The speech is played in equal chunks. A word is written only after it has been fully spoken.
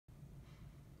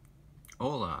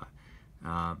Hola.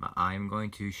 I'm going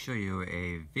to show you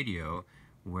a video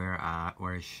where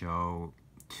I show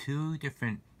two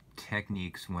different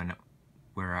techniques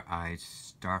where I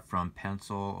start from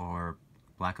pencil or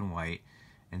black and white,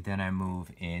 and then I move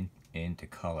into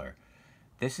color.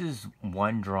 This is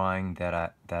one drawing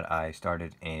that I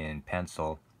started in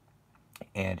pencil,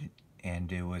 and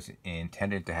it was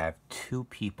intended to have two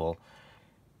people.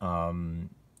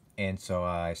 And so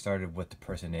I started with the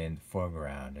person in the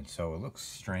foreground, and so it looks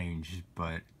strange,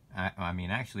 but I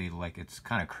mean, actually, like, it's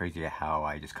kind of crazy how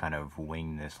I just kind of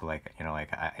winged this. Like,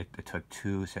 like I took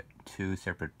two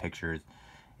separate pictures,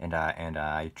 and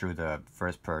I drew the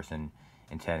first person,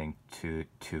 intending to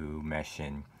mesh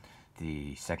in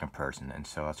the second person, and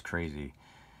so that's crazy.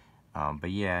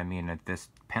 But yeah, I mean, this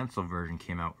pencil version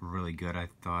came out really good. I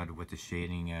thought with the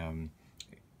shading,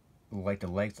 like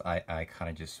the legs, I kind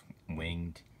of just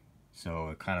winged, so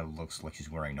it kind of looks like she's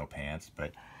wearing no pants.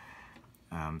 But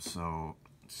so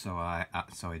I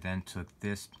then took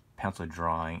this pencil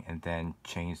drawing and then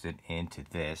changed it into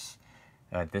this.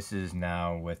 This is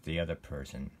now with the other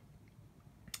person,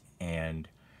 and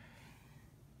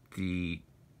the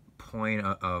point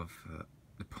of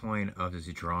this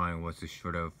drawing was to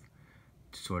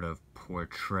sort of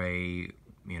portray,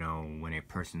 when a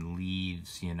person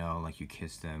leaves, like you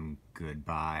kiss them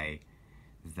goodbye,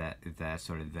 that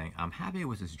sort of thing. I'm happy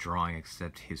with this drawing,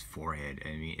 except his forehead. I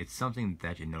mean, it's something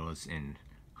that you notice in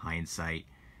hindsight.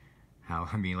 How,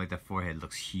 I mean, like, the forehead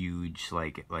looks huge,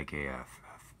 like a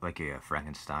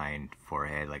Frankenstein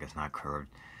forehead, like it's not curved.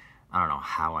 I don't know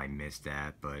how I missed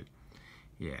that, but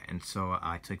yeah. And so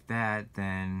I took that,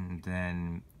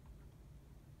 then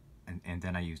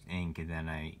I used ink, and then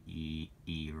I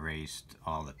erased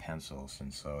all the pencils,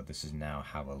 and so this is now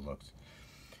how it looks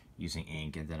using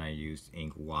ink. And then I used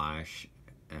ink wash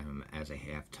as a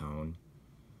halftone.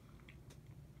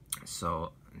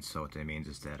 So what that means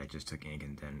is that I just took ink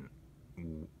and then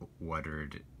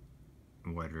watered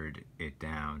it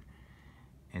down,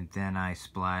 and then I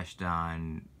splashed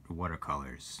on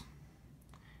watercolors.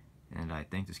 And I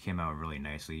think this came out really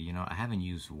nicely. I haven't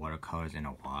used watercolors in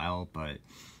a while, but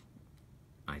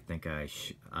I think I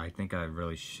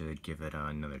really should give it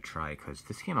another try, because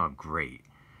this came out great.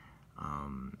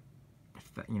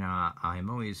 I'm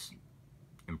always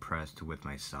impressed with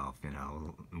myself, when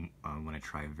I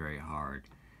try very hard.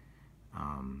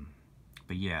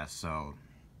 But yeah, so,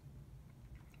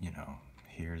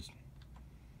 here's,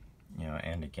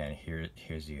 and again,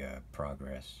 here's the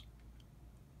progress.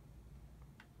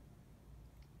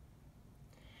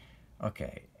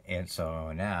 Okay, and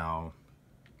so now,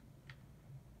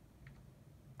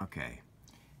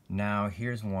 now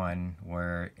here's one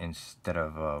where instead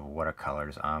of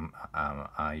watercolors,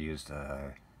 I used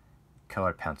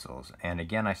colored pencils. And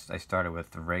again, I started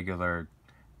with the regular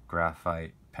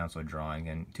graphite pencil drawing,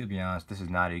 and to be honest, this is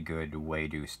not a good way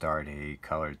to start a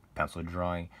colored pencil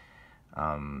drawing.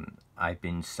 I've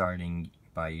been starting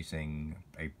by using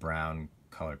a brown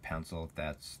colored pencil.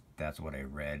 That's what I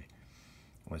read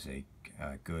was a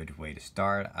good way to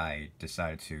start. I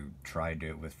decided to try to do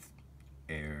it with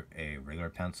a regular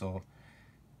pencil.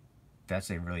 That's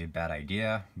a really bad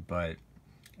idea, but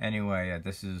anyway,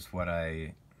 this is what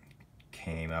I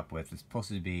came up with. It's supposed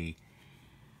to be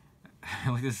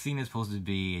like, this scene is supposed to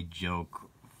be a joke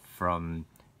from,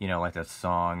 like that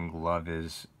song "Love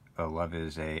is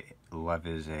a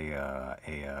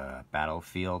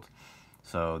battlefield."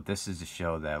 So this is to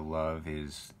show that love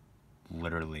is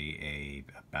literally a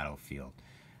battlefield.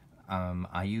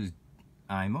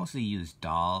 I mostly use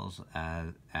dolls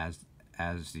as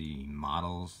the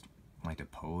models, like, to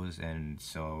pose, and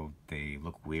so they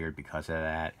look weird because of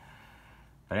that.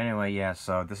 But anyway, yeah,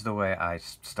 so this is the way I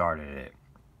started it.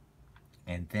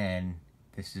 And then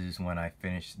this is when I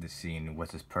finished the scene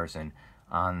with this person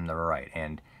on the right.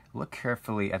 And look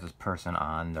carefully at this person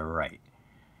on the right,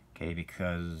 okay?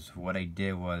 Because what I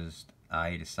did was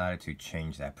I decided to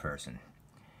change that person.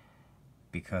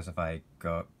 Because if I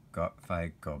go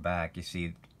back, you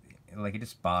see, like, it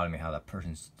just bothered me how that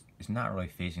person isn't really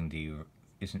facing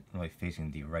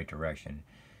the right direction,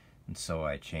 and so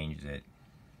I changed it.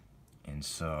 And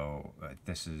so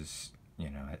this is,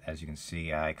 as you can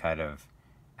see, I kind of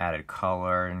added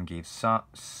color and gave some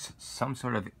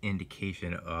sort of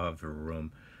indication of a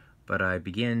room. But I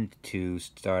begin to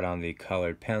start on the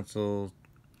colored pencil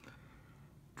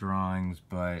drawings,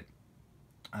 but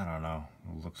I don't know,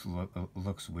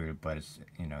 looks weird, but it's,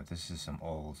 this is some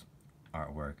old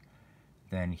artwork.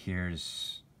 Then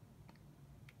here's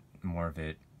more of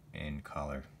it in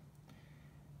color.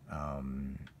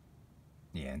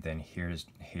 Yeah, and then here's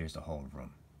the whole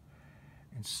room.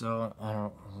 And so, I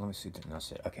don't, let me see,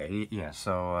 that's it. Okay, yeah,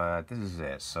 so, this is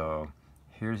it. So,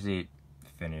 here's the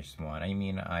finished one. I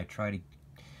mean, I try to,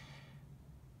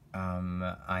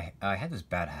 I had this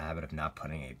bad habit of not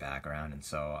putting a background, and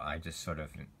so I just sort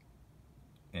of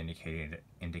indicated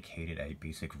a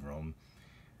basic room.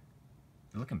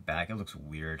 Looking back, it looks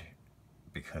weird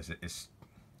because it's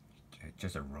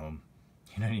just a room.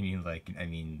 You know what I mean? Like, I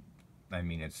mean,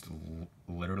 it's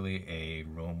literally a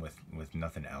room with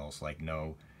nothing else, like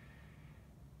no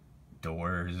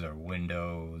doors or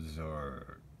windows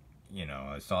or, you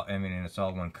know, it's all. I mean, and it's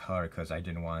all one color because I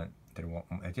didn't want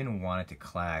it to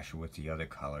clash with the other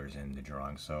colors in the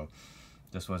drawing. So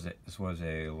this was a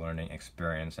learning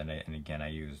experience, and again I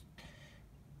used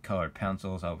colored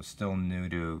pencils. I was still new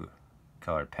to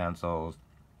colored pencils.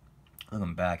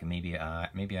 Looking back, maybe I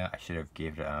should have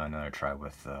gave it another try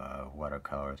with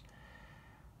watercolors,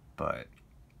 but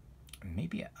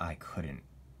maybe I couldn't.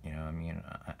 You know, I mean,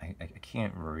 I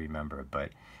can't remember,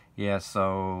 but yeah.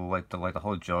 So like the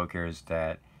whole joke here is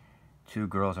that two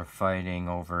girls are fighting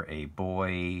over a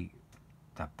boy.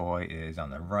 That boy is on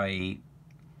the right.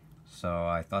 So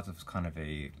I thought this was kind of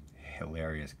a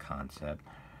hilarious concept.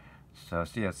 So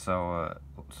yeah. So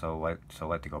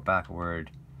like to go backward.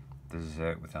 This is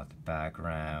it without the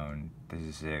background. This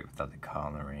is it without the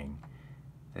coloring.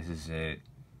 This is it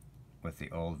with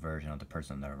the old version of the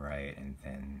person on the right, and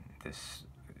then this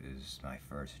is my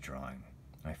first drawing,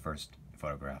 my first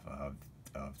photograph of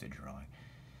the drawing.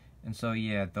 And so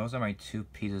yeah, those are my two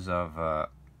pieces of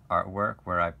artwork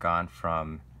where I've gone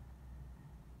from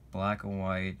black and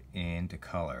white into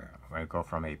color, where I go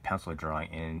from a pencil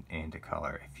drawing into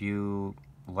color. If you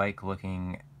like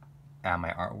looking at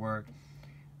my artwork,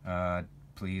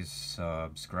 please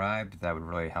subscribe. That would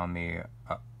really help me.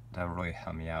 That would really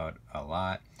help me out a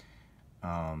lot.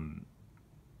 I'm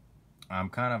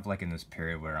kind of like in this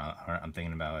period where I'm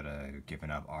thinking about giving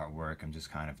up artwork. I'm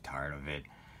just kind of tired of it.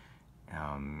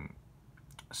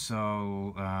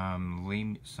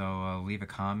 Leave a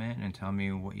comment and tell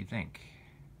me what you think.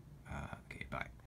 Okay, bye.